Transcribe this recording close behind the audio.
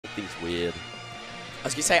Everything's weird. I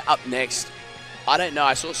was going to say up next. I don't know.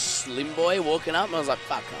 I saw Slim Boy walking up and I was like,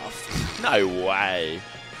 fuck off. No way.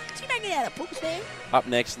 Is he making out of poops, man? Up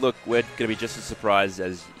next, look, we're going to be just as surprised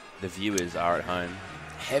as the viewers are at home.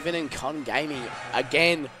 Heaven and Con Gaming.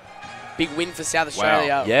 Again, big win for South Australia.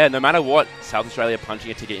 Wow. Yeah, no matter what, South Australia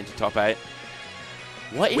punching a ticket into top 8.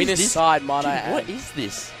 What is Winner's this? side, might I Dude, add. what is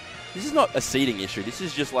this? This is not a seeding issue. This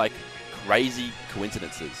is just like crazy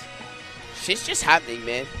coincidences. Shit's just happening,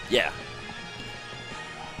 man. Yeah.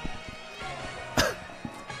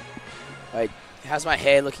 Wait, how's my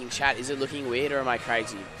hair looking, chat? Is it looking weird or am I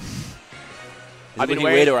crazy? Is I've it been looking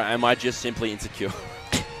wearing- weird or am I just simply insecure?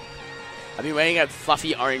 I've been wearing a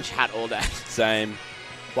fluffy orange hat all day Same.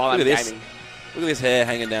 while Look I'm at this. gaming. Look at this hair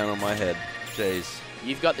hanging down on my head. Jeez.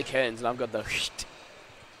 You've got the curtains and I've got the...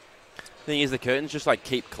 Thing is, the curtains just like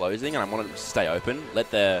keep closing, and I want them to stay open.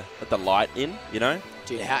 Let the light in, you know.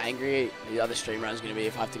 Dude, how angry the other stream run's going to be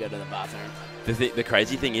if I have to go to the bathroom. The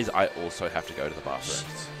crazy thing is, I also have to go to the bathroom.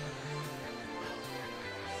 Shit.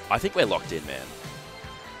 I think we're locked in, man.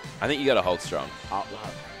 I think you got to hold strong. Oh,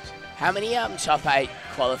 well. How many top 8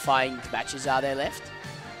 qualifying matches are there left?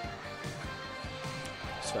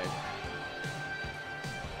 Sweet.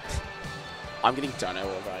 I'm getting dono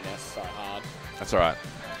all right now. So hard. That's all right.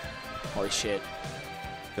 Holy shit.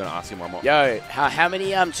 You want to ask him one more? Yo, how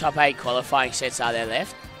many top 8 qualifying sets are there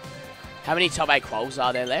left? How many top 8 quals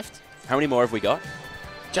are there left? How many more have we got?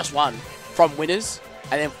 Just one. From winners,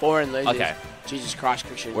 and then 4 in losers. Okay. Jesus Christ,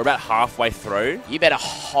 Christian. We're about halfway through. You better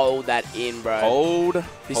hold that in, bro. Hold. This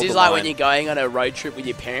hold is the like line. when you're going on a road trip with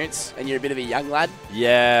your parents and you're a bit of a young lad.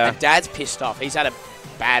 Yeah. And Dad's pissed off. He's had a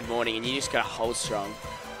bad morning and you just got to hold strong.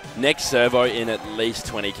 Next servo in at least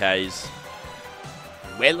 20 Ks.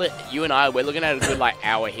 You and I, we're looking at a good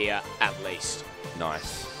hour here at least.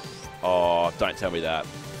 Nice. Oh, don't tell me that.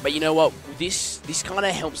 But you know what? This kind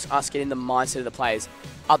of helps us get in the mindset of the players.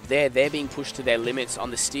 Up there, they're being pushed to their limits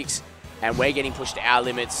on the sticks, and we're getting pushed to our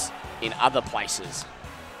limits in other places.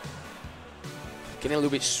 Getting a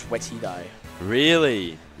little bit sweaty, though.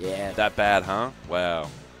 Really? Yeah. That bad, huh? Wow.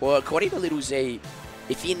 Well, according to Little Z,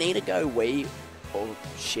 if you need to go wee or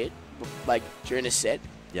shit, during a set,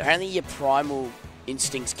 Yeah. apparently your primal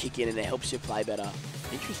instincts kick in and it helps you play better.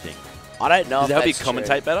 Interesting. I don't know Does it if help you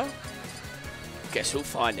that's commentate better? true. Guess we'll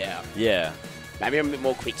find out. Yeah. Maybe I'm a bit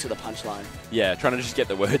more quick to the punchline. Yeah, trying to just get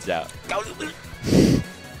the words out.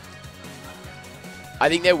 I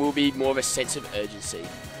think there will be more of a sense of urgency.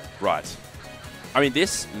 Right. I mean,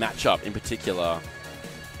 this matchup in particular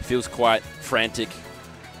feels quite frantic,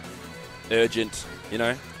 urgent, you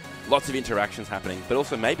know? Lots of interactions happening, but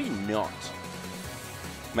also maybe not.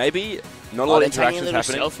 Maybe not a lot of interactions taking a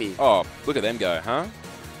little happening. selfie. Oh, look at them go, huh?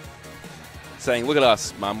 Saying, look at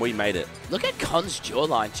us, Mum, we made it. Look at Con's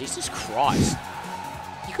jawline. Jesus Christ.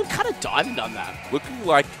 You could cut a diamond on that. Looking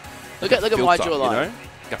like Look at my filter, jawline. you know?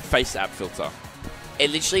 Like a face app filter. It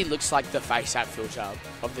literally looks like the face app filter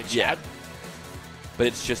of the chat. Yeah. But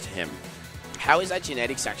it's just him. How is that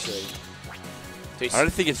genetics, actually? Dude, I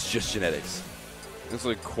don't think it's just genetics. It's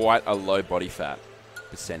like quite a low body fat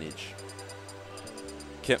percentage.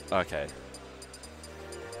 Okay.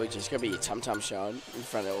 which is going to be your tum-tum showing in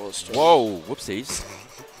front of all the street. Whoa, whoopsies.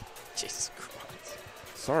 Jesus Christ.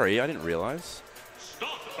 Sorry, I didn't realise.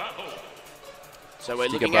 So we're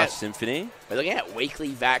Sticker looking Brush at Symphony. we're looking at weekly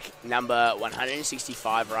VAC number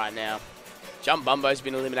 165 right now. Jump Bumbo's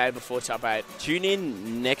been eliminated before top 8. Tune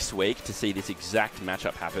in next week to see this exact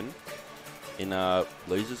matchup happen in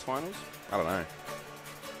losers finals. I don't know.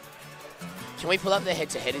 Can we pull up the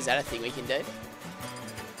head-to-head? Is that a thing we can do?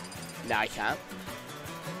 No, I can't.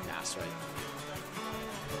 Nah, sweet.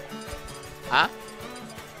 Huh?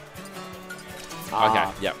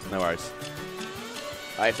 Okay, yep, no worries.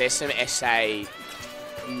 Oh, if there's some SA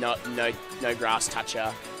no grass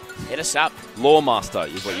toucher, hit us up. Lawmaster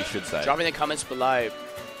is what you should say. Drop in the comments below.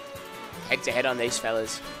 Head-to-head on these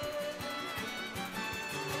fellas.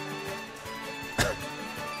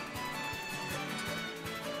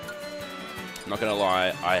 Not gonna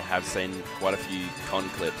lie, I have seen quite a few con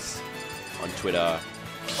clips on Twitter.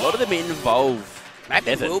 A lot of them involve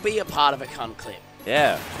Maybe Evan. we'll be a part of a con clip.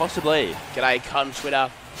 Yeah, possibly. G'day, con Twitter.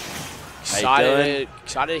 How you doing?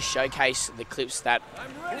 Excited to showcase the clips that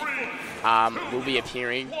will be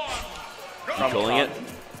appearing. You from calling Con. it?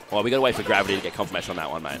 Well, we gotta wait for Gravity to get confirmation on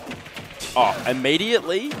that one, mate. Oh,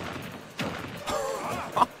 immediately?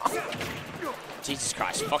 Jesus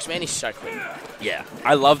Christ, Foxman is so quick. Yeah.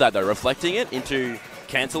 I love that, though. Reflecting it into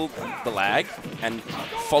cancel the lag and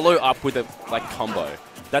follow up with a, combo.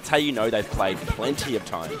 That's how you know they've played plenty of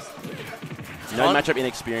times. No Con- matchup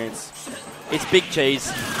inexperience. It's big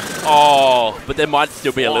cheese. Oh, but there might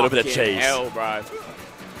still be a little bit of Fucking cheese. hell, bro.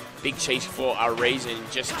 Big cheese for a reason.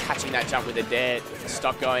 Just catching that jump with a dare.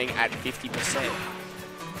 Stock going at 50%.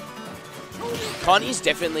 Con is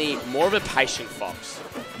definitely more of a patient fox.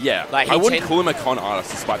 Yeah, Like, I he wouldn't tend- call him a con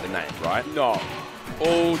artist despite the name, right? No.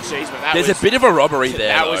 Oh, jeez, but that There's was... a bit of a robbery there,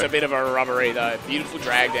 That though. was a bit of a robbery, though. Beautiful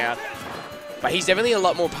drag down. But he's definitely a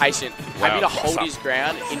lot more patient. Wow, Happy to hold awesome. his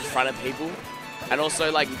ground in front of people. And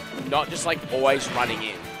also, like, not just, like, always running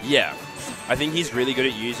in. Yeah, I think he's really good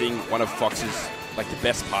at using one of Fox's, like, the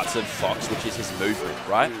best parts of Fox, which is his movement,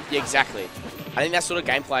 right? Yeah, exactly. I think that sort of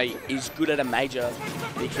gameplay is good at a major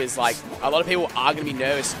because, like, a lot of people are going to be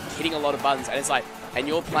nervous hitting a lot of buttons. And it's like, and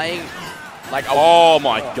you're playing, like, a... Oh,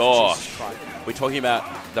 my Jesus gosh. Christ. We're talking about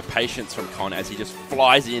the patience from Con as he just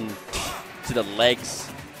flies in to the legs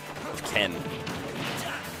of Ken.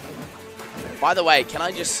 By the way, can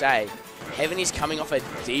I just say, Heaven is coming off a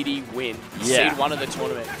DD win, Yeah. seed 1 of the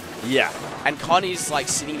tournament. Yeah. And Con is, like,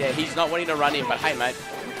 sitting there. He's not wanting to run in, but hey, mate,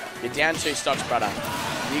 you're down 2 stocks, brother.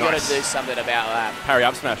 You got to Nice. do something about that. Parry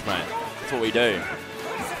up smash, mate. That's what we do.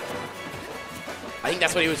 I think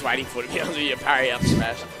that's what he was waiting for, to be honest with you, parry up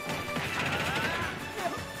smash.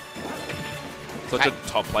 Such a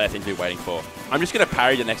top player thing to be waiting for. I'm just going to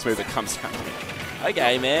parry the next move that comes at me.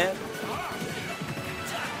 Okay, man.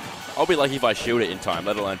 I'll be lucky if I shield it in time,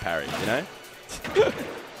 let alone parry, you know?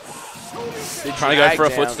 Trying to go for a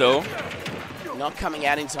footstool. Not coming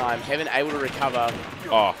out in time. Heaven able to recover.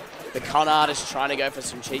 Oh, The con artist trying to go for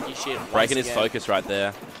some cheeky shit. breaking his again. focus right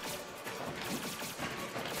there.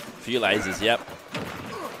 Few lasers, yep.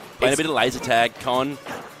 Playing a bit of laser tag, Con.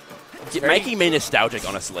 Making me nostalgic,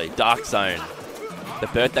 honestly. Dark Zone. The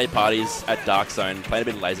birthday parties at Dark Zone. Playing a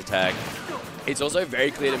bit of laser tag. It's also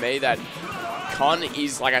very clear to me that Con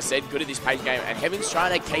is, like I said, good at this pace game, and Heaven's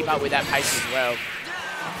trying to keep up with that pace as well.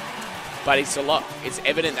 But it's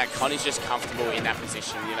evident that Con is just comfortable in that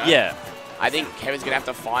position, you know? Yeah. I think Heaven's going to have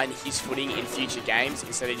to find his footing in future games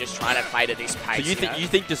instead of just trying to play to this pace. So you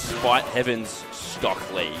think despite Heaven's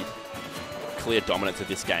stock lead, clear dominance of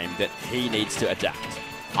this game, that he needs to adapt?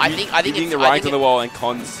 I think the writing's on the wall and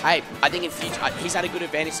Con's... Hey, I think in future, he's had a good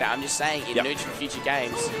advantage there. I'm just saying, in Nooch for future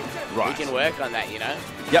games, Right. he can work on that, you know?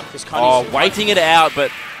 Yep. Oh, waiting it out, but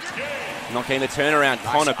not getting the turnaround.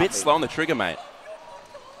 Con a bit slow on the trigger, mate.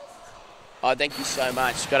 Oh, thank you so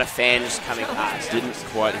much. Got a fan just coming past. Didn't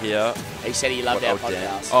quite hear. He said he loved our Dan.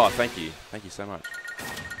 podcast. Oh, thank you. Thank you so much.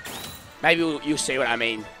 Maybe you'll see what I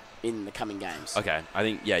mean in the coming games. Okay, I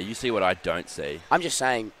think, yeah, you see what I don't see. I'm just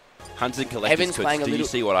saying, Hunters and Collectors Heaven's could, playing a do you little-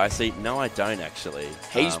 see what I see? No, I don't, actually.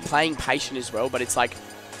 he's playing patient as well, but it's like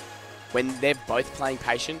when they're both playing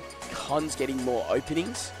patient, Con's getting more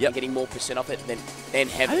openings and getting more % off it than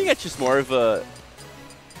Heaven. I think that's just more of a,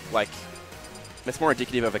 like, that's more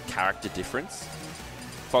indicative of a character difference.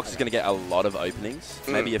 Fox is going to get a lot of openings,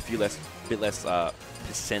 maybe a bit less %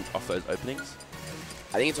 off those openings.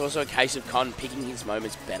 I think it's also a case of Con picking his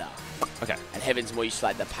moments better. Okay. And Heaven's more used to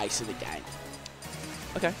like the pace of the game.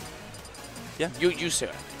 Okay. Yeah. You see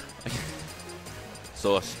it.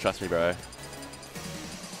 Sauce, trust me, bro.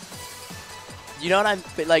 You know what I'm...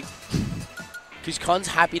 But like... Because Con's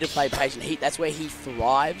happy to play patient. That's where he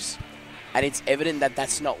thrives. And it's evident that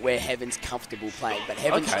that's not where Heaven's comfortable playing. But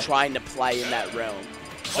Heaven's trying to play in that realm.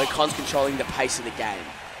 So Con's controlling the pace of the game.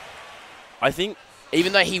 I think...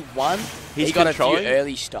 Even though he won, he got a few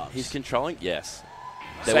early stops. He's controlling... Yes.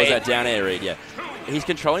 There was that down air read, yeah. He's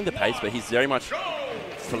controlling the pace, but he's very much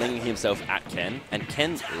flinging himself at Ken. And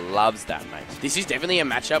Ken loves that, mate. This is definitely a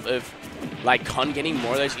matchup of, like, Con getting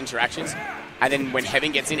more of those interactions. And then when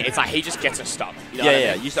Heaven gets in, it's like he just gets a stop. You know what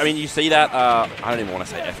I mean? I mean, you see that, I don't even want to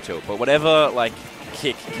say F tilt, but whatever, like,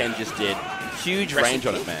 kick Ken just did, huge range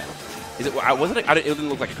on it, man. Is it? Was it? It didn't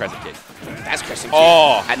look like a crescent kick. That's crescent kick.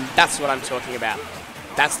 And that's what I'm talking about.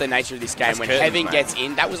 That's the nature of this game. That's when curtains, Heaven mate. gets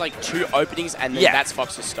in, that was like 2 openings, and then that's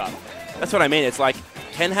Fox's stop. That's what I mean. It's like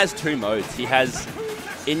Ken has 2 modes. He has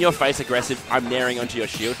in-your-face aggressive, I'm naring onto your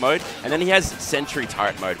shield mode, and then he has sentry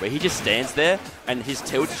turret mode, where he just stands there, and his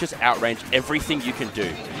tilts just outrange everything you can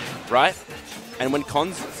do, right? And when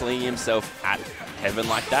Con's flinging himself at Heaven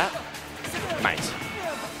like that, mate,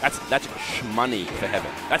 that's shmoney for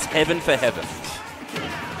Heaven. That's heaven for Heaven.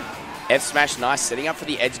 F smash, nice, setting up for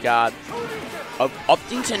the edge guard.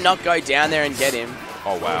 Opting to not go down there and get him.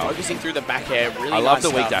 Oh, wow. Focusing through the back air, really I love nice the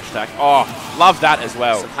weak stuff. dash attack. Oh, love that as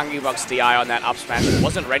well. Some Hungry Box DI on that up smash.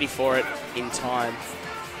 Wasn't ready for it in time.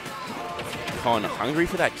 Con, hungry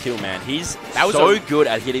for that kill, man. He's That was so good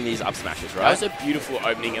at hitting these up smashes, right? That was a beautiful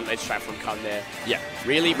opening and ledge trap from Con there. Yeah.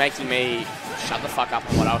 Really making me shut the fuck up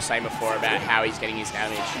on what I was saying before about how he's getting his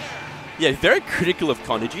damage. Yeah, very critical of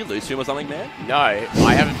Con. Did you lose to him or something, man? No,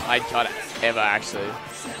 I haven't played Con ever, actually.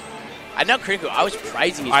 I'm not critical. I was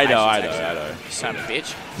praising his patience, I know. Son of a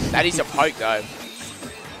bitch. That is a poke, though.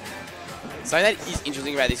 Something that is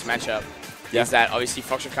interesting about this matchup is that obviously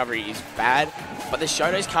Fox recovery is bad, but the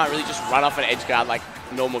Shotos can't really just run off an edge guard like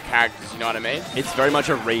normal characters, you know what I mean? It's very much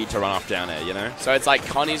a read to run off down there, you know? So it's like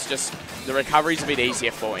Con is just, the recovery's a bit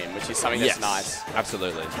easier for him, which is something that's nice.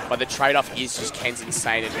 Absolutely. But the trade-off is just Ken's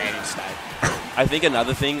insane advantage state. I think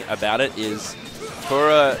another thing about it is for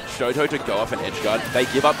a Shoto to go off an edge guard, they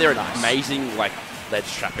give up their amazing like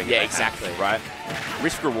ledge trapping. Yeah, exactly. Right?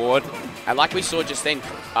 Risk reward. And like we saw just then,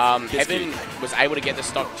 Heaven was able to get the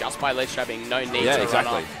stock just by ledge trapping, no need to run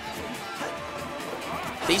off.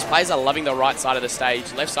 These players are loving the right side of the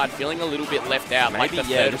stage. Left side feeling a little bit left out, maybe, like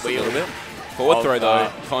the third just wheel. A little bit. Forward throw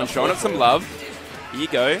though. Con showing up some love. Here you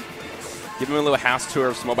go. Give him a little house tour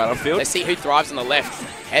of small battlefield. Let's see who thrives on the left.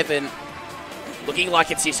 Heaven looking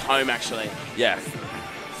like it's his home, actually. Yeah.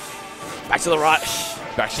 Back to the right.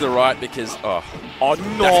 Back to the right because, oh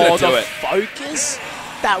no, the focus?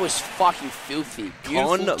 That was fucking filthy.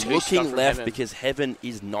 Con looking left because Heaven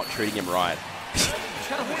is not treating him right.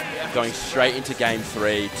 Going straight into game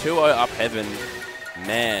 3. 2-0 up Heaven.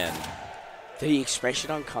 Man. The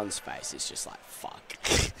expression on Con's face is just like, fuck.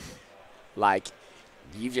 Like,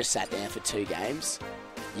 you've just sat down for 2 games.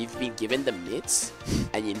 You've been given the mitts,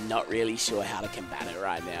 and you're not really sure how to combat it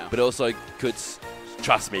right now. But also,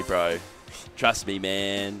 trust me, bro. Trust me,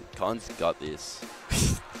 man. Con's got this.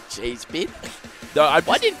 Jeez, bit. No,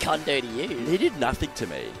 what did Con do to you? He did nothing to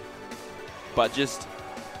me. But just...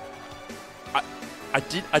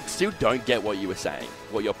 I still don't get what you were saying,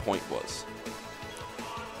 what your point was.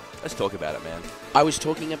 Let's talk about it, man. I was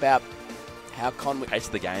talking about how Con... Pace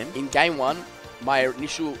of the game? In game 1, my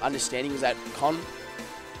initial understanding was that Con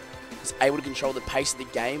was able to control the pace of the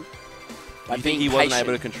game by you being think he patient. wasn't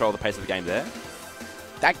able to control the pace of the game there?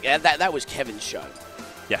 That was Kevin's show.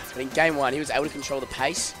 Yeah. But in game 1, he was able to control the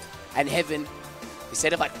pace, and Heaven,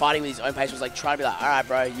 instead of like fighting with his own pace, was like trying to be like, all right,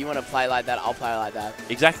 bro, you want to play like that, I'll play like that.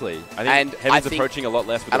 Exactly. I think Heaven's approaching a lot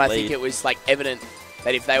less with the lead. And I think it was like evident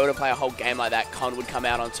that if they were to play a whole game like that, Con would come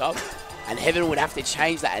out on top, and Heaven would have to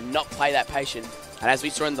change that and not play that patient. And as we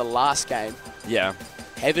saw in the last game,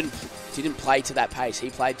 Heaven didn't play to that pace. He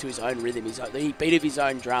played to his own rhythm. He beat of his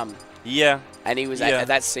own drum. Yeah. And he was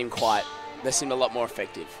that seemed a lot more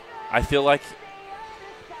effective. I feel like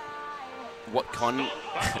what Con...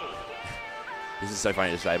 This is so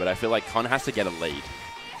funny to say, but I feel like Con has to get a lead,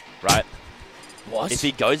 right? What? If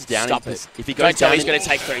he goes down... Stop it. If he goes Don't tell down me he's going to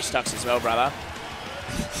take 3 stocks as well, brother.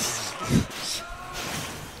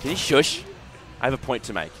 Can you shush? I have a point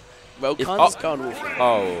to make. Well, Con's gone Wolf.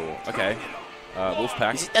 Oh, okay.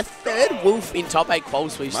 Wolfpack. Is it the 3rd Wolf in top 8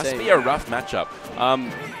 quals we've seen? Must be a rough matchup.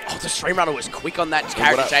 The stream runner was quick on that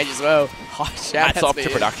character change as well. Hats off to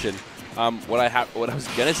production. What I was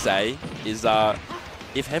going to say is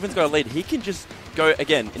if Heaven's got a lead, he can just go,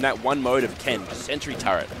 again, in that one mode of Ken, Sentry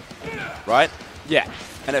Turret, right? Yeah.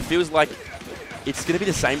 And it feels like it's going to be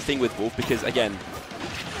the same thing with Wolf because, again,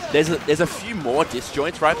 there's a few more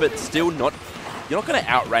disjoints, right? But still not... You're not going to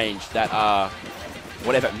outrange that,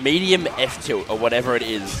 whatever, medium F-tilt or whatever it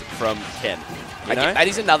is from Ken. You know? That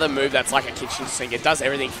is another move that's like a kitchen sink. It does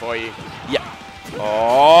everything for you. Yeah.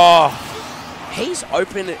 Oh. He's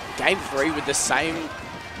opened game 3 with the same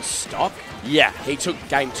stock. Yeah. He took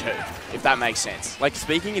game 2, if that makes sense. Like,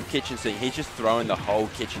 speaking of kitchen sink, he's just throwing the whole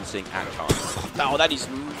kitchen sink at Con. Oh, that is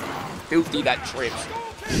filthy, that trips.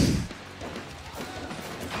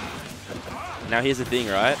 Now, here's the thing,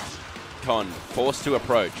 right? Con, forced to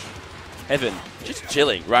approach. Heaven, just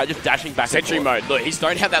chilling, right? Just dashing back Sentry mode. Look, he's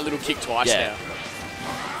thrown out that little kick twice now.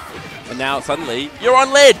 And now, suddenly, you're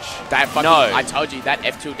on ledge! I told you, that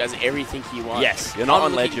F2 does everything he wants. Yes, you're not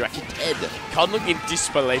on ledge, you're actually dead. Con looked in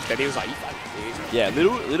disbelief that he was like, you fucking yeah,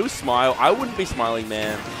 little smile. I wouldn't be smiling,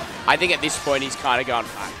 man. I think at this point, he's kind of gone,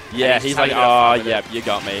 fuck. Yeah, he's like, oh, yeah, you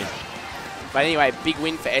got me. But anyway, big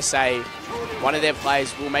win for SA. One of their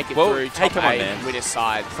players will make it through top 8 winner's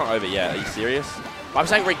side. It's not over yet. Are you serious? I'm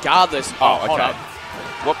saying regardless. Hold up.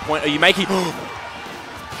 What point are you making?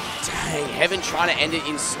 Dang, Heaven trying to end it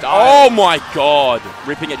in style. Oh my god.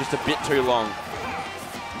 Ripping it just a bit too long.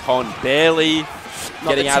 Con barely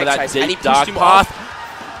getting out of that deep, dark path.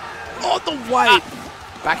 Oh, the way.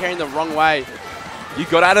 Back air in the wrong way. You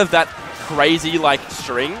got out of that crazy, like,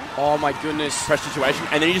 string. Oh my goodness. Pressure situation.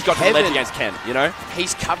 And then you just got to the ledge against Ken, you know?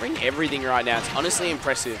 He's covering everything right now. It's honestly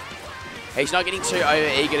impressive. He's not getting too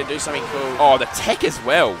over-eager to do something cool. Oh, the tech as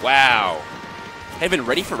well. Wow. Heaven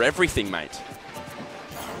ready for everything, mate.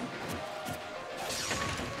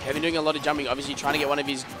 Heaven doing a lot of jumping, obviously trying to get one of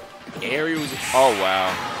his aerials. Oh,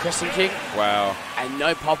 wow. Crescent kick. Wow. And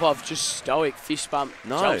no pop-off, just stoic. Fist bump.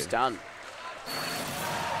 No. Job's done.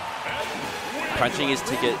 Punching his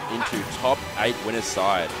ticket into top 8 winners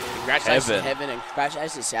side. Congratulations to Heaven and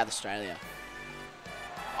congratulations to South Australia.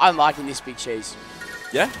 I'm liking this Big Cheese.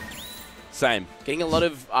 Yeah? Same. Getting a lot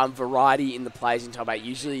of variety in the players in top 8.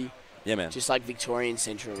 Usually, yeah, man. Just like Victorian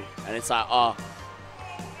Central. And it's like, oh.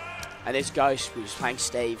 And there's Ghost, who's playing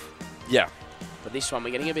Steve. Yeah. But this one, we're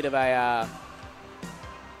getting a bit of a...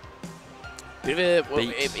 well,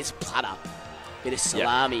 it's platter. Bit of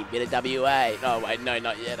salami, bit of WA. Oh, wait, no,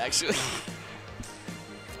 not yet, actually.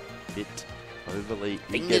 Bit overly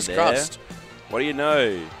fingers crossed. What do you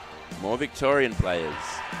know? More Victorian players.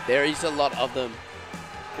 There is a lot of them.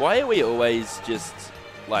 Why are we always just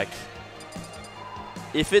like,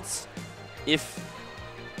 if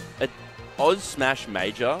a Oz Smash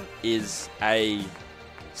Major is a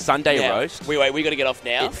Sunday roast? We got to get off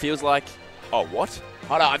now. It feels like, oh, what?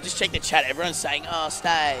 Hold on, I've just checked the chat. Everyone's saying, oh,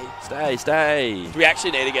 stay. Stay. Do we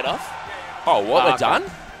actually need to get off? Oh, what? We're done?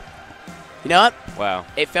 You know what? Wow.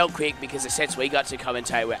 It felt quick because the sets we got to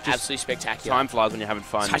commentate were absolutely spectacular. Time flies when you're having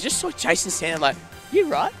fun. So I just saw Jason standing like, you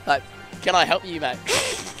right? Like, can I help you, mate?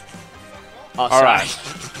 Oh, all right.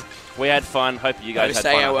 We had fun. Hope you guys had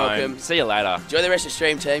fun at welcome. home. See you later. Enjoy the rest of the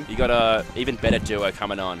stream, team. You got a even better duo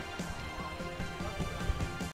coming on.